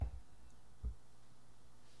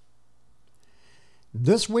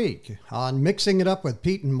This week on Mixing It Up with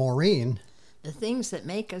Pete and Maureen. The things that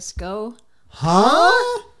make us go, huh?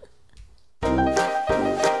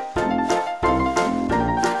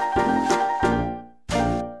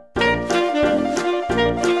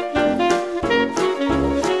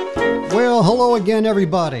 Well, hello again,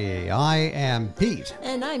 everybody. I am Pete.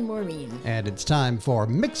 And I'm Maureen. And it's time for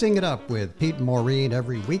Mixing It Up with Pete and Maureen.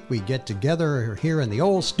 Every week we get together here in the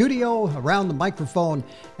old studio around the microphone,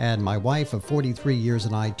 and my wife of 43 years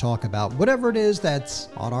and I talk about whatever it is that's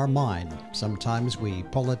on our mind. Sometimes we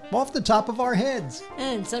pull it off the top of our heads.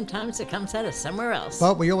 And sometimes it comes out of somewhere else.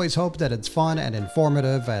 But we always hope that it's fun and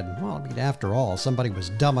informative, and, well, I mean, after all, somebody was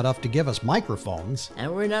dumb enough to give us microphones.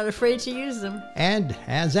 And we're not afraid to use them. And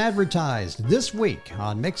as advertised, this week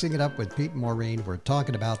on Mixing It Up with Pete and Maureen, we're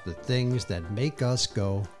talking about the things that make us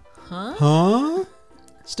go, Huh? huh?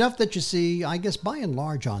 Stuff that you see, I guess, by and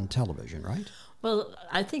large on television, right? Well,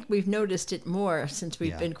 I think we've noticed it more since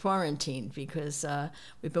we've Yeah. been quarantined because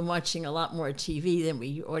we've been watching a lot more TV than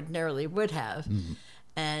we ordinarily would have.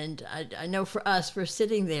 And I know for us, we're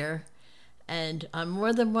sitting there, and on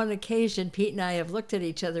more than one occasion, Pete and I have looked at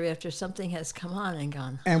each other after something has come on and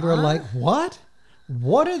gone, And we're "Huh? like, what?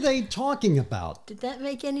 What are they talking about? Did that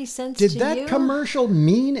make any sense Did to that you?" commercial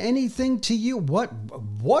mean anything to you? What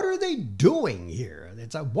are they doing here?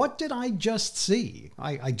 It's what did I just see?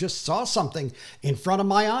 I just saw something in front of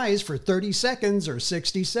my eyes for 30 seconds or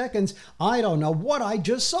 60 seconds. I don't know what I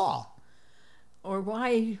just saw. Or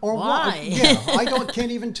why? Or why? Yeah, I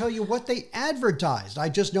can't even tell you what they advertised. I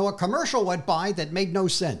just know a commercial went by that made no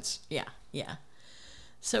sense. Yeah.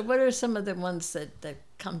 So what are some of the ones that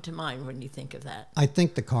come to mind when you think of that? I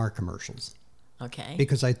think the car commercials. Okay.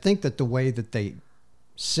 Because I think that the way that they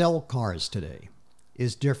sell cars today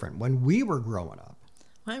is different. When we were growing up,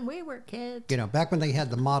 When we were kids. back when they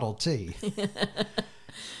had the Model T,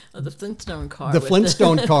 Oh, the Flintstone car. the with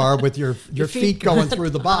Flintstone car with your feet feet going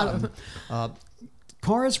through the bottom.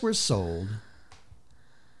 Cars were sold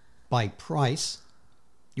by price.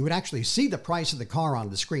 You would actually see the price of the car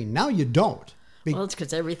on the screen. Now you don't. Well, it's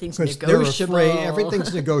because everything's Because negotiable. they're afraid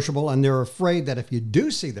everything's negotiable, and they're afraid that if you do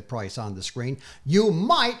see the price on the screen, you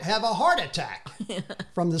might have a heart attack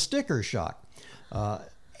from the sticker shock.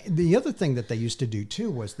 The other thing that they used to do too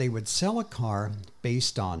was they would sell a car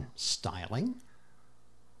based on styling,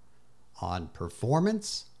 on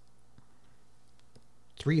performance,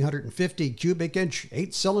 350 cubic inch,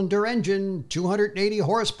 8-cylinder engine, 280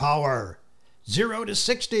 horsepower, 0 to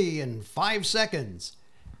 60 in 5 seconds.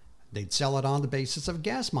 They'd sell it on the basis of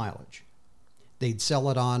gas mileage. They'd sell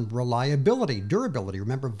it on reliability, durability.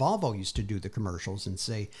 Remember, Volvo used to do the commercials and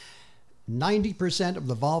say 90% of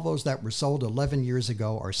the Volvos that were sold 11 years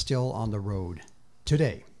ago are still on the road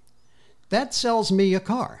today. That sells me a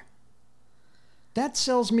car. That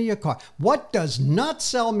sells me a car. What does not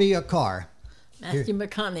sell me a car? Matthew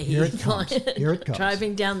McConaughey. Here it comes. Here it comes.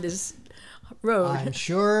 Driving down this road. I'm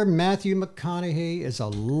sure Matthew McConaughey is a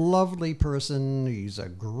lovely person. He's a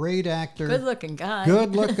great actor. Good looking guy.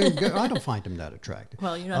 Good looking. I don't find him that attractive.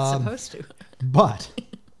 Well, you're not supposed to. But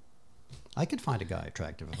I could find a guy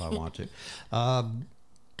attractive if I want to.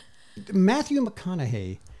 Matthew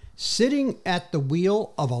McConaughey sitting at the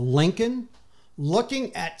wheel of a Lincoln,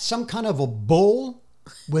 looking at some kind of a bull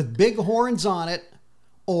with big horns on it,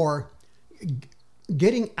 or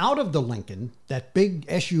getting out of the Lincoln, that big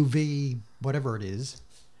SUV, whatever it is,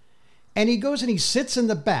 and he goes and he sits in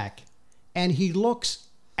the back and he looks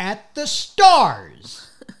at the stars.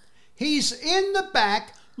 He's in the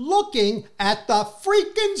back looking at the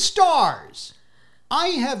freaking stars. I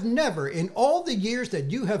have never, in all the years that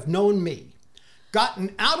you have known me,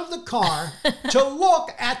 gotten out of the car to look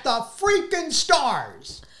at the freaking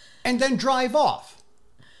stars and then drive off.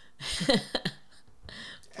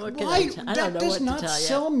 What can Why? I don't That know does what to not tell you.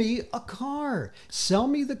 sell me a car. Sell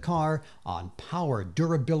me the car on power,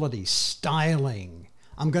 durability, styling.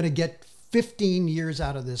 I'm going to get 15 years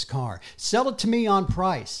out of this car. Sell it to me on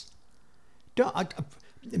price.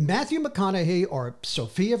 Matthew McConaughey or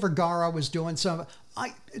Sofia Vergara was doing some.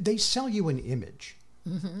 They sell you an image.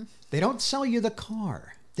 Mm-hmm. They don't sell you the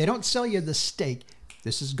car. They don't sell you the steak.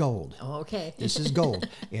 This is gold. Oh, okay. This is gold.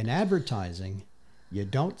 In advertising, you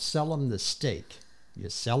don't sell them the steak. You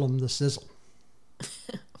sell them the sizzle.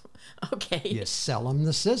 Okay. You sell them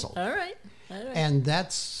the sizzle. All right. And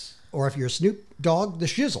that's, or if you're Snoop Dogg, the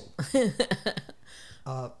shizzle.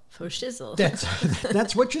 For shizzle.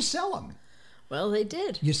 That's what you sell them. Well, they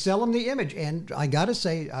did. You sell them the image. And I got to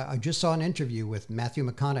say, I just saw an interview with Matthew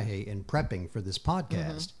McConaughey in prepping for this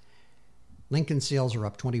podcast. Lincoln sales are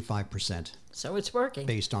up 25% So it's working.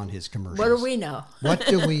 based on his commercials. What do we know? What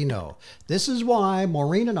do we know? This is why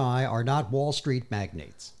Maureen and I are not Wall Street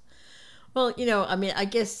magnates. Well, I mean, I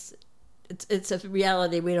guess it's a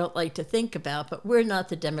reality we don't like to think about, but we're not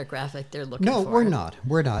the demographic they're looking for. No, we're not.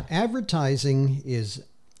 We're not. Advertising is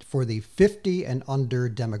for the 50 and under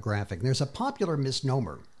demographic. There's a popular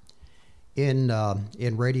misnomer in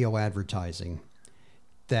radio advertising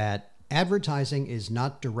that advertising is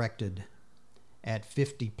not directed at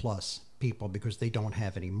 50 plus people because they don't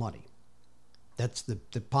have any money. That's the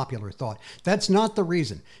popular thought. That's not the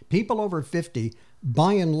reason. People over 50,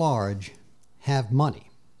 by and large, have money.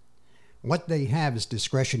 What they have is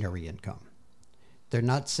discretionary income. They're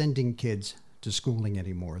not sending kids to schooling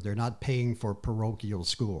anymore. They're not paying for parochial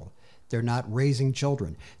school. They're not raising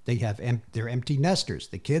children. They're empty nesters.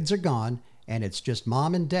 The kids are gone, and it's just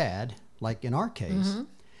mom and dad, like in our case.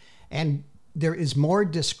 And there is more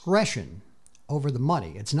discretion over the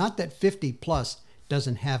money. It's not that 50 plus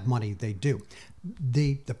doesn't have money. They do.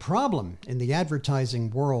 The problem in the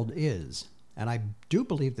advertising world is, and I do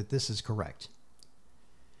believe that this is correct,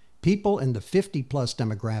 people in the 50 plus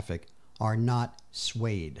demographic are not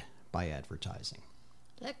swayed by advertising.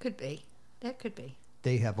 That could be.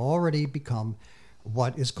 They have already become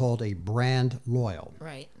what is called a brand loyal.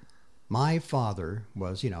 Right. My father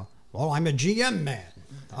was, well, I'm a GM man.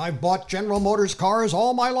 I've bought General Motors cars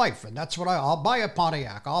all my life, and that's what I'll buy a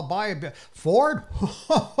Pontiac. I'll buy a Ford.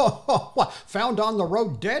 What, found on the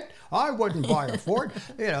road dead? I wouldn't buy a Ford.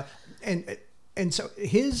 And so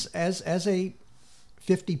his as a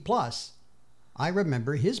 50 plus, I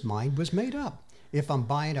remember his mind was made up. If I'm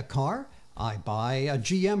buying a car, I buy a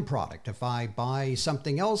GM product. If I buy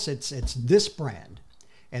something else, it's this brand.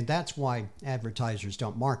 And that's why advertisers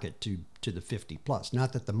don't market to the 50 plus.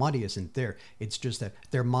 Not that the money isn't there. It's just that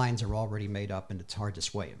their minds are already made up and it's hard to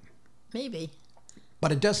sway them. Maybe.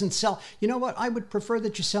 But it doesn't sell. You know what? I would prefer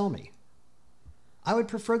that you sell me. I would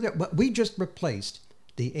prefer that. But we just replaced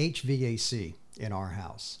the HVAC in our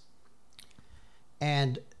house.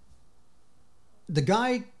 And the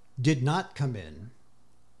guy did not come in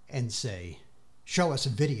and say, show us a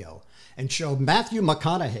video and show Matthew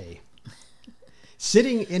McConaughey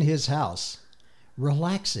sitting in his house,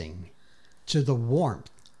 relaxing to the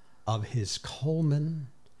warmth of his Coleman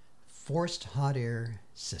forced hot air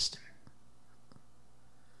system.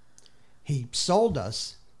 He sold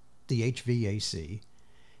us the HVAC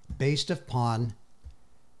based upon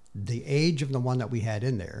the age of the one that we had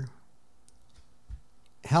in there.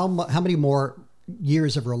 How many more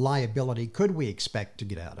years of reliability could we expect to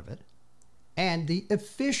get out of it? And the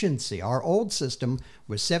efficiency. Our old system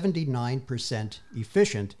was 79%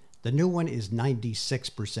 efficient. The new one is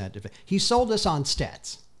 96%. He sold us on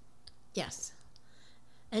stats. Yes.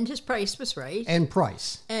 And his price was right. And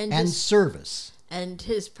price. And service. And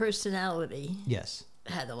his personality. Yes.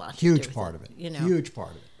 Had a lot to do with it. Huge part of it. Huge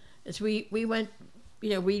part of it. As we went,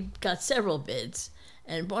 we got several bids.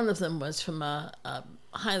 And one of them was from a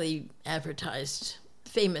highly advertised,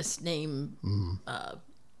 famous name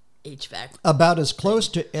HVAC. About as close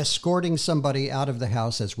to escorting somebody out of the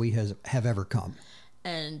house as we have ever come.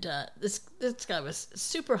 And this guy was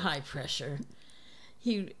super high pressure.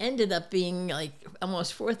 He ended up being like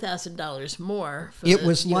almost $4,000 more for the unit.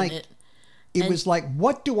 Was like,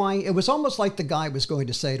 it was almost like the guy was going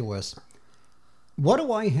to say to us, what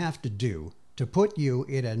do I have to do to put you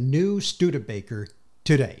in a new Studebaker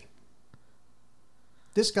today?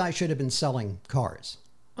 This guy should have been selling cars.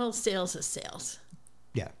 Well, sales is sales.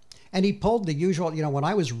 Yeah. And he pulled the usual, when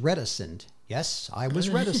I was reticent, yes, I was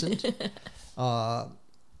reticent,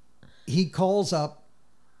 he calls up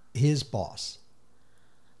his boss.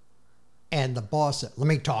 And the boss said, let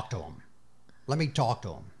me talk to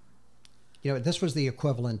him. This was the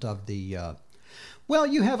equivalent of the, well,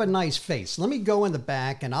 you have a nice face. Let me go in the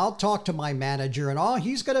back and I'll talk to my manager and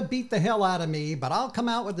he's going to beat the hell out of me, but I'll come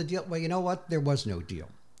out with the deal. Well, you know what? There was no deal.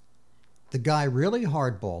 The guy really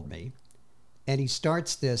hardballed me and he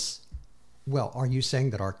starts this, well, are you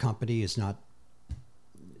saying that our company is not,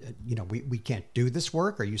 we can't do this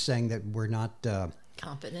work? Are you saying that we're not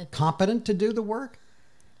competent to do the work?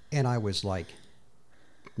 And I was like,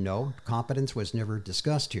 no, competence was never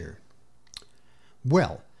discussed here.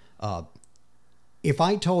 Well, if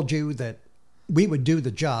I told you that we would do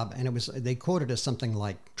the job, and they quoted us something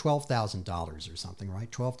like $12,000 or something,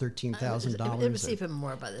 right? $13,000. It was even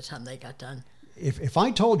more by the time they got done. If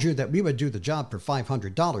I told you that we would do the job for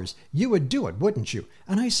 $500, you would do it, wouldn't you?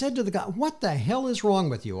 And I said to the guy, what the hell is wrong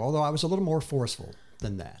with you? Although I was a little more forceful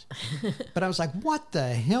than that. But I was like, what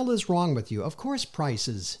the hell is wrong with you? Of course, price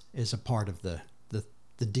is a part of the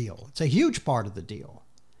deal. It's a huge part of the deal.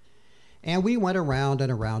 And we went around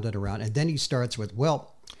and around and around. And then he starts with,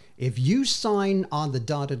 well, if you sign on the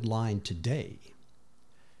dotted line today,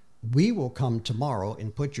 we will come tomorrow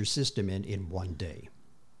and put your system in 1 day.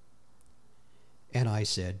 And I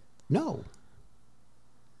said, no,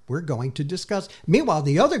 we're going to discuss. Meanwhile,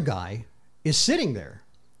 the other guy is sitting there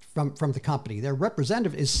from the company. Their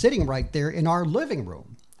representative is sitting right there in our living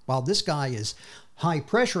room while this guy is high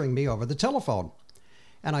pressuring me over the telephone.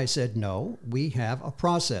 And I said, no, we have a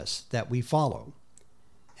process that we follow.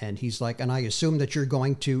 And he's like, and I assume that you're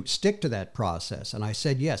going to stick to that process. And I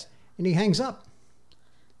said, yes. And he hangs up.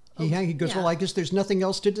 He goes, yeah. well, I guess there's nothing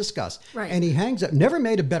else to discuss. Right. And he hangs up, never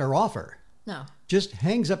made a better offer. No. Just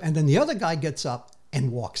hangs up. And then the other guy gets up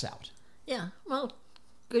and walks out. Yeah. Well,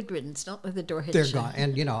 good riddance. Don't let the door hit They're you. gone.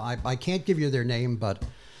 And, I can't give you their name, but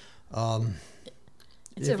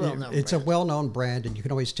It's a well-known it's a brand. well-known brand, and you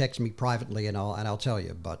can always text me privately, and I'll tell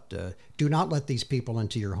you. But do not let these people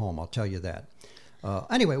into your home. I'll tell you that.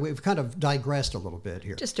 Anyway, we've kind of digressed a little bit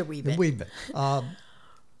here. Just a wee bit. A wee bit.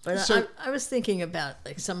 But So- I was thinking about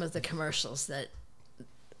like some of the commercials that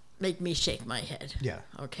make me shake my head. Yeah.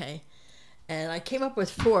 Okay. And I came up with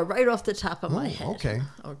 4 right off the top of my Oh, head. okay.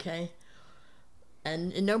 Okay.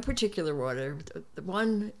 And in no particular order. The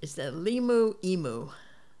one is the Limu Emu.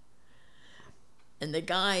 And the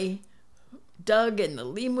guy, Doug, and the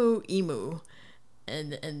Limu Emu,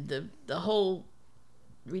 and the whole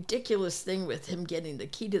ridiculous thing with him getting the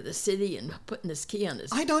key to the city and putting this key on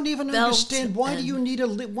his I don't even belt understand why do and- you need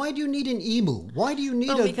why do you need an emu? Why do you need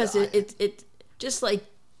Well, a because it just like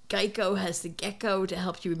Geico has the gecko to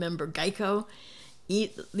help you remember Geico,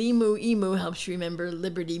 Limu Emu helps you remember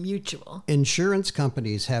Liberty Mutual. Insurance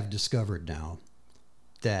companies have discovered now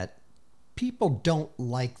that people don't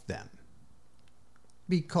like them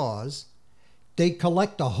because they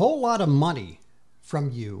collect a whole lot of money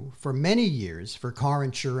from you for many years for car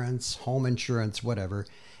insurance, home insurance, whatever.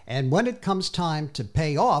 And when it comes time to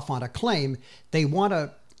pay off on a claim, they want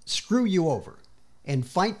to screw you over and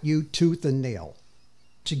fight you tooth and nail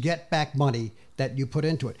to get back money that you put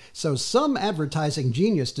into it. So some advertising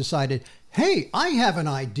genius decided, hey, I have an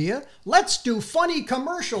idea. Let's do funny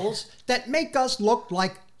commercials that make us look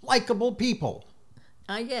like likable people.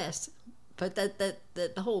 I guess, but the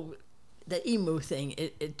whole the emu thing,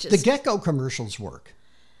 it just The Gecko commercials work.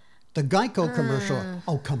 The Geico commercial,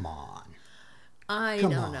 oh, come on. I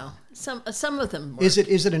come don't on. know. Some of them work. Is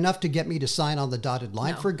it enough to get me to sign on the dotted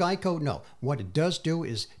line No. for Geico? No. What it does do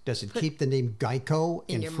is, does it keep the name Geico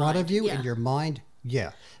in your front of mind, you, yeah. in your mind?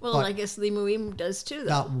 Yeah. Well, But I guess Limu Emu does too, though.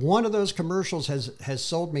 not one of those commercials has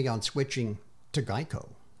sold me on switching to Geico.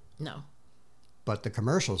 No. But the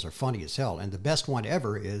commercials are funny as hell. And the best one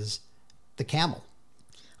ever is the camel.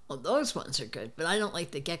 Well, those ones are good, but I don't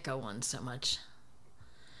like the gecko ones so much.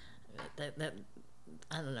 That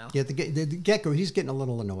I don't know. Yeah, the gecko, he's getting a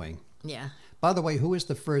little annoying. Yeah. By the way, who is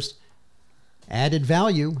the first added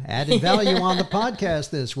value on the podcast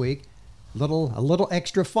this week? A little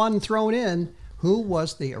extra fun thrown in. Who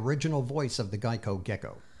was the original voice of the Geico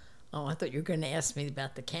gecko? Oh, I thought you were going to ask me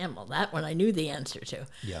about the camel. That one I knew the answer to.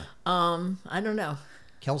 Yeah. I don't know.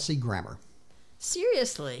 Kelsey Grammer.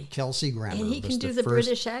 Seriously. Kelsey Grammer. And he was can do the first-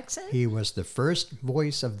 British accent? He was the first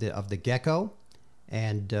voice of the gecko,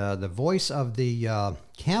 and the voice of the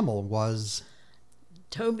camel was,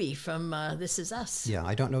 Toby from This Is Us. yeah,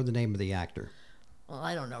 I don't know the name of the actor. Well,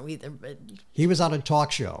 I don't know either, but He was on a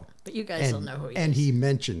talk show. you guys will know who he and is. he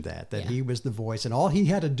mentioned that Yeah. he was the voice, and all he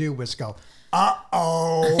had to do was go,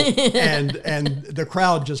 uh-oh, and the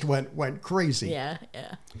crowd just went crazy. Yeah,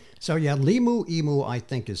 yeah. So yeah, Limu Emu, I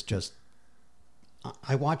think, is just,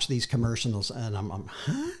 I watch these commercials and I'm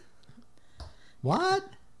huh? What?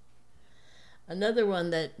 Another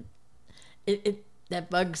one that that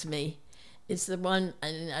bugs me is the one,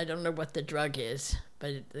 and I don't know what the drug is,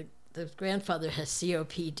 but the grandfather has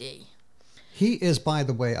COPD. He is, by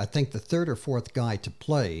the way, I think the third or fourth guy to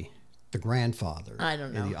play the grandfather. I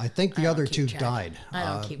don't know. I think the I don't other keep two track. died. I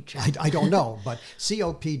don't keep track. I don't know, but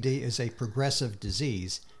COPD is a progressive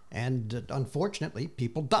disease, and unfortunately,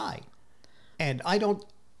 people die. And I don't.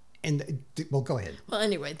 And well, go ahead. Well,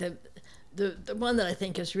 anyway, the one that I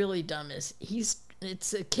think is really dumb is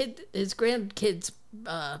it's a kid, his grandkid's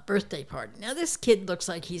birthday party. Now this kid looks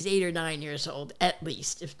like he's 8 or 9 years old at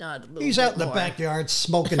least, if not a little. He's bit out in the more. backyard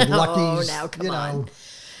smoking Luckies. Oh, now come on.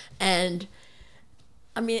 And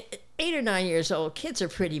I mean, 8 or 9 years old, kids are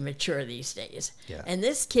pretty mature these days. Yeah. And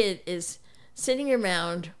this kid is sitting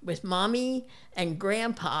around with mommy and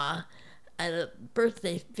grandpa at a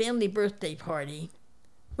family birthday party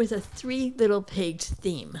with a Three Little Pigs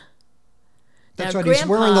theme. That's Now, right. He's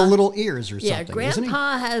wearing the Grandpa- little ears or Yeah, something, isn't he?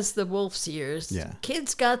 Grandpa has the wolf's ears. Yeah.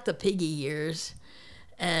 Kid's got the piggy ears.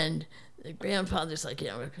 And the grandfather's like,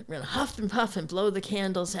 we're going to huff and puff and blow the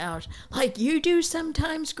candles out like you do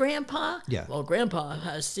sometimes, Grandpa. Yeah. Well, Grandpa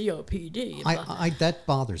has COPD. That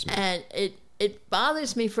bothers me. And it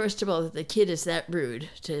bothers me, first of all, that the kid is that rude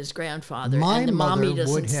to his grandfather. My and the mother mommy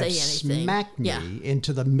doesn't would say have anything. smacked me Yeah.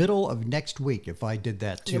 into the middle of next week if I did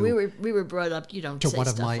that Yeah, to we were brought up, you don't to say one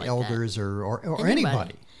of stuff my like elders or Anybody.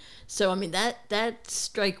 anybody. So, I mean, that's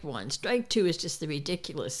strike one. Strike two is just the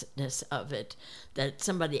ridiculousness of it, that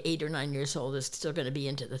somebody 8 or 9 years old is still going to be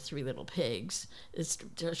into the Three Little Pigs. It's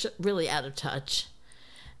really out of touch.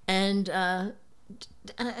 And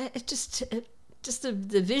it just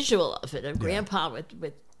the visual of it, of Grandpa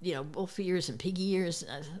with wolf ears and piggy ears.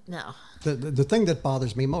 No. The thing that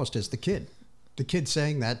bothers me most is the kid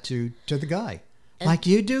saying that to the guy. Like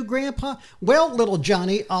you do, Grandpa? Well, little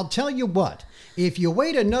Johnny, I'll tell you what. If you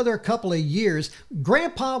wait another couple of years,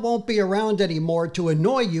 Grandpa won't be around anymore to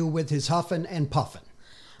annoy you with his huffing and puffing.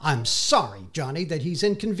 I'm sorry, Johnny, that he's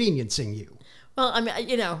inconveniencing you. Well, I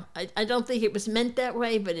mean, I don't think it was meant that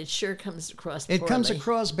way, but it sure comes across poorly. It comes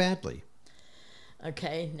across badly.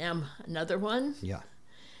 Okay, now another one. Yeah.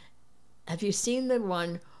 Have you seen the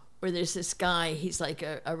one where there's this guy, he's like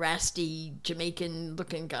a rasty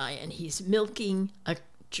Jamaican-looking guy, and he's milking a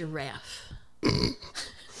giraffe.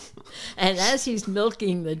 And as he's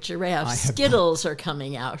milking the giraffe, Skittles are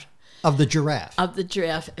coming out. Of the giraffe.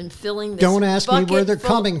 And filling this Don't ask me where they're full-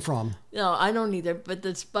 coming from. No, I don't either. But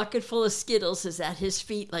this bucket full of Skittles is at his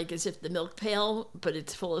feet, like as if the milk pail, but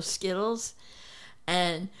it's full of Skittles.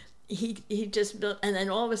 And he just, and then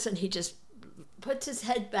all of a sudden he just puts his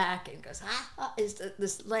head back and goes, is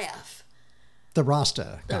this laugh. The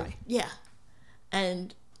Rasta guy. Yeah.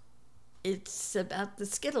 And it's about the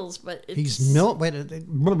Skittles, but it's... Wait, let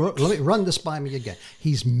me run this by me again.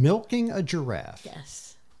 He's milking a giraffe.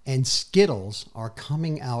 Yes. And Skittles are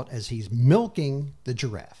coming out as he's milking the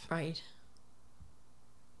giraffe. Right.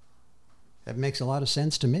 That makes a lot of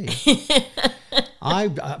sense to me.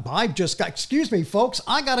 I've just got, excuse me, folks,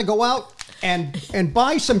 I got to go out and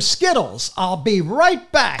buy some Skittles. I'll be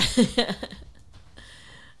right back.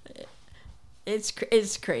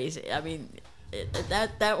 It's crazy. I mean,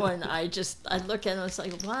 that one, I look at it and it's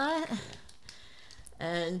like, what?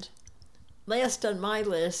 And last on my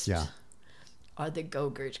list are the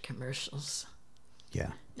Go-Gurt commercials.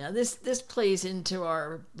 Yeah. Now, this plays into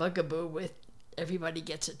our bugaboo with everybody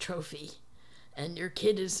gets a trophy. And your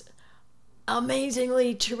kid is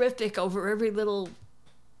amazingly terrific over every little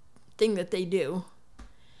thing that they do.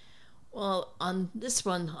 Well, on this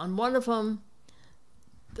one, on one of them,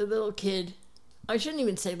 the little kid, I shouldn't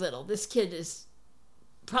even say little, this kid is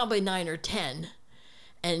probably 9 or 10,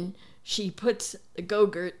 and she puts the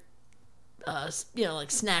Go-Gurt,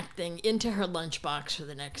 like snack thing into her lunchbox for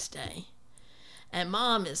the next day. And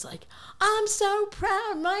Mom is like, I'm so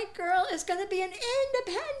proud. My girl is going to be an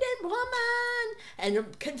independent woman.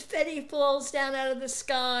 And confetti falls down out of the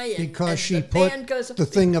sky. And, because she put the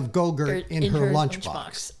thing of Go-Gurt in her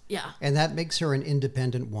lunchbox. Yeah. And that makes her an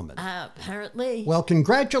independent woman. Apparently. Well,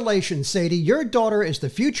 congratulations, Sadie. Your daughter is the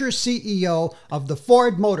future CEO of the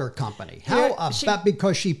Ford Motor Company. How about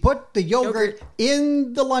because she put the yogurt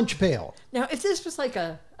in the lunch pail? Now, if this was like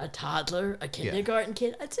a toddler, a kindergarten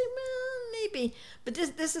kid, I'd say, well, maybe. But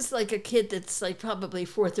this is like a kid that's like probably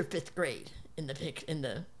 4th or 5th grade in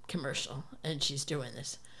the commercial, and she's doing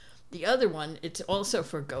this. The other one, it's also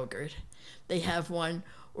for Go-Gurt. They have one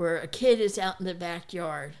where a kid is out in the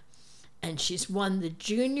backyard, and she's won the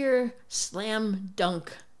Junior Slam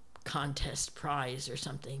Dunk Contest prize or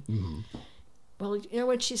something. Mm-hmm. Well, you know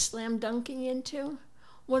what she's slam dunking into?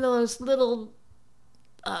 One of those little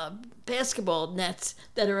basketball nets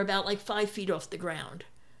that are about like 5 feet off the ground.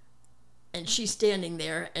 And she's standing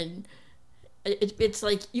there, and it's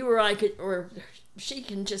like you or I could, or she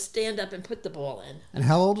can just stand up and put the ball in. And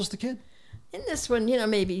how old is the kid? In this one,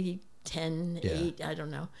 maybe 10, 8, I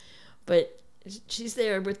don't know. But she's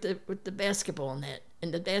there with the basketball net,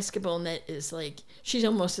 and the basketball net is like, she's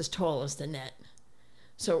almost as tall as the net.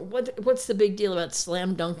 So what's the big deal about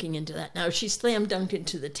slam dunking into that? Now, if she slam dunked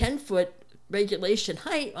into the 10-foot regulation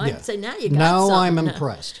height, I'd say now you got now something. I'm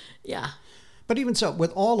impressed. Yeah. But even so,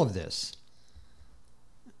 with all of this,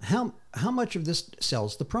 how much of this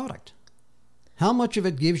sells the product? How much of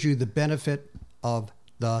it gives you the benefit of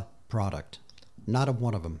the product? Not a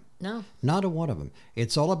one of them. No. Not a one of them.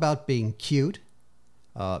 It's all about being cute,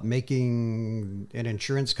 making an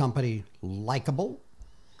insurance company likable.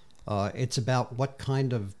 It's about what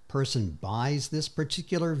kind of person buys this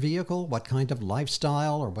particular vehicle, what kind of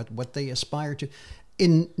lifestyle or what they aspire to.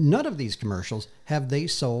 in none of these commercials have they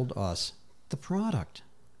sold us the product.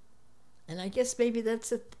 And I guess maybe that's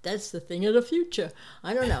the thing of the future.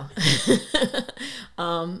 I don't know.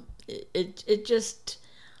 It just,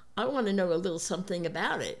 I want to know a little something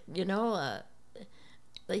about it, you know?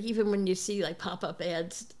 Like even when you see like pop-up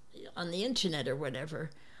ads on the internet or whatever,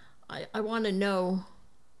 I want to know,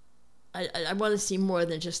 I want to see more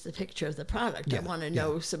than just the picture of the product. Yeah, I want to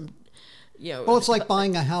know some, you know. Well, it's like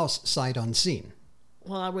buying a house sight unseen.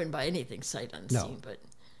 Well, I wouldn't buy anything sight unseen, but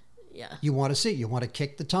yeah. You want to see, you want to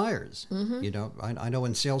kick the tires. Mm-hmm. You know, I know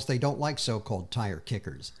in sales they don't like so-called tire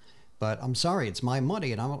kickers. But I'm sorry, it's my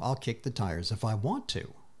money, and I'll kick the tires if I want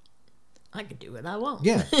to. I could do it. I won't.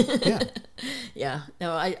 Yeah, yeah. Yeah.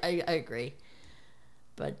 No, I agree.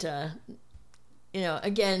 But, you know,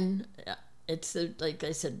 again, it's like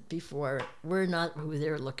I said before, we're not who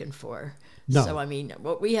they're looking for. No. So, I mean,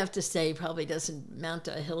 what we have to say probably doesn't mount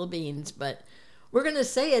to a hill of beans, but we're going to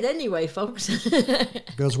say it anyway, folks.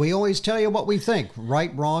 Because we always tell you what we think,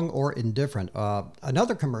 right, wrong, or indifferent.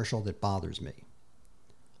 Another commercial that bothers me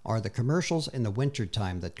are the commercials in the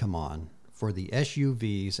wintertime that come on for the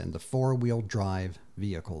SUVs and the four-wheel drive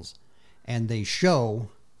vehicles. And they show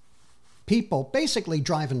people basically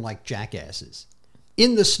driving like jackasses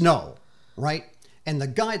in the snow, right? And the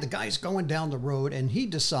guy's going down the road and he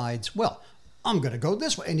decides, well, I'm going to go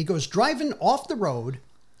this way. And he goes driving off the road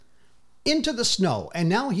into the snow. And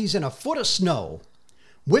now he's in a foot of snow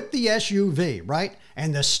with the SUV, right?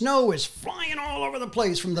 And the snow is flying all over the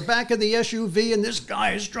place from the back of the SUV, and this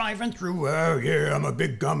guy is driving through. Oh, yeah, I'm a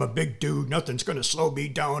big dude. Nothing's going to slow me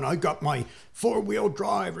down. I got my four-wheel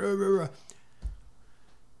drive.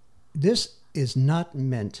 This is not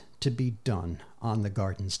meant to be done on the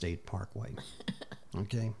Garden State Parkway,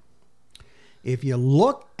 okay? If you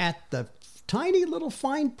look at the tiny little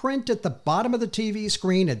fine print at the bottom of the TV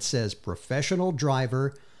screen, it says professional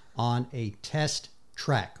driver on a test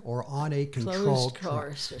track or on a controlled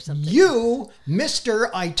course or something. You, Mr.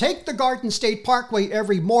 I take the Garden State Parkway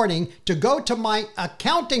every morning to go to my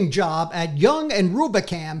accounting job at Young and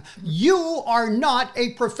Rubicam. You are not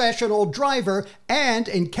a professional driver, and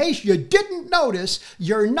in case you didn't notice,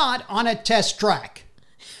 you're not on a test track.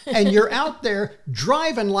 And you're out there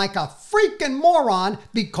driving like a freaking moron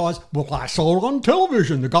because, well, I saw it on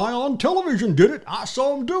television. The guy on television did it. I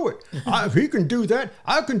saw him do it. If he can do that,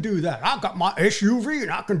 I can do that. I got my SUV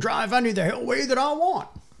and I can drive any the hell way that I want.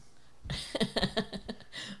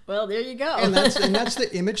 Well, there you go. And that's the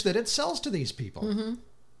image that it sells to these people. Mm-hmm.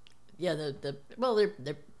 Yeah,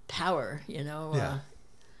 their power, you know. Yeah.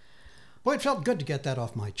 Boy, it felt good to get that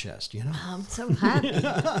off my chest, you know? I'm so happy.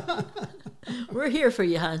 We're here for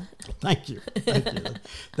you, hon. Thank you. Thank you.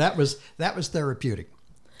 That was therapeutic.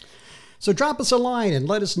 So drop us a line and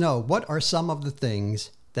let us know what are some of the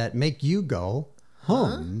things that make you go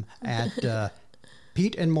home at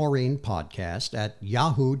Pete and Maureen podcast at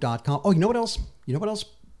yahoo.com. Oh, you know what else? You know what else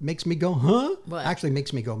makes me go, huh? What? Actually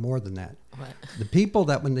makes me go more than that. What? The people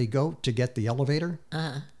that when they go to get the elevator,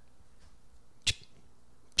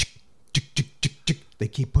 they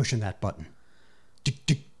keep pushing that button.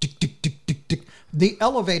 The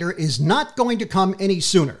elevator is not going to come any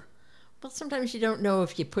sooner. Well, sometimes you don't know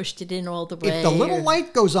if you pushed it in all the way. If the little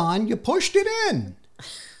light goes on, you pushed it in.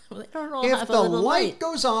 Well, they don't all If have the a little light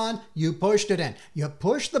goes on, you pushed it in. You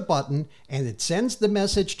push the button, and it sends the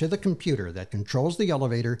message to the computer that controls the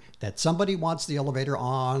elevator that somebody wants the elevator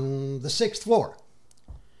on the 6th floor.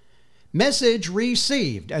 Message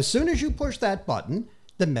received. As soon as you push that button,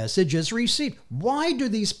 the message is received. Why do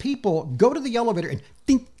these people go to the elevator and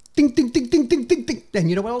ding, ding, ding, ding, ding, ding, ding, ding? And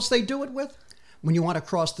you know what else they do it with? When you want to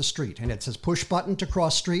cross the street and it says push button to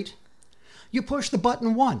cross street, you push the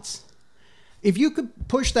button once. If you could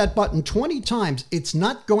push that button 20 times, it's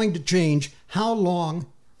not going to change how long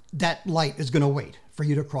that light is going to wait for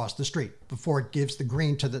you to cross the street before it gives the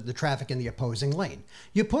green to the traffic in the opposing lane.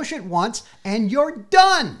 You push it once and you're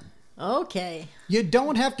done. Okay. You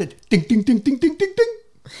don't have to ding, ding, ding, ding, ding, ding, ding.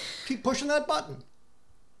 Keep pushing that button.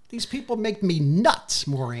 These people make me nuts,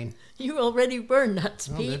 Maureen. You already were nuts,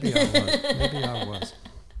 Pete. Maybe I was.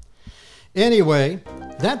 Anyway,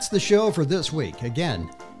 that's the show for this week. Again,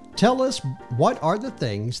 tell us what are the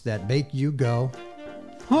things that make you go,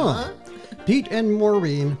 huh? Pete and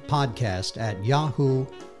Maureen podcast at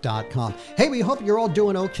yahoo.com. Hey, we hope you're all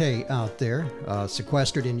doing okay out there,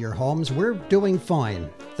 sequestered in your homes. We're doing fine.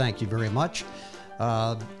 Thank you very much.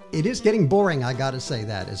 It is getting boring, I gotta say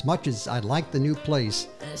that. As much as I like the new place.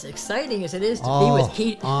 As exciting as it is to be with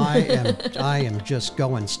Pete. I am just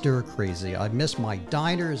going stir crazy. I miss my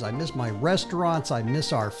diners, I miss my restaurants, I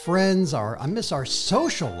miss our friends, I miss our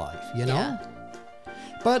social life, you know? Yeah.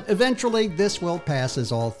 But eventually, this will pass,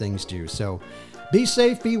 as all things do. So be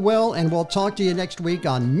safe, be well, and we'll talk to you next week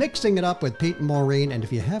on Mixing It Up with Pete and Maureen. And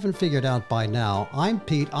if you haven't figured out by now, I'm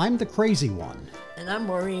Pete. I'm the crazy one. And I'm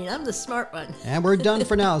Maureen. I'm the smart one. And we're done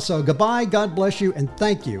for now. So goodbye, God bless you, and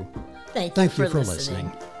thank you. Thank you for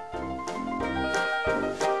listening. listening.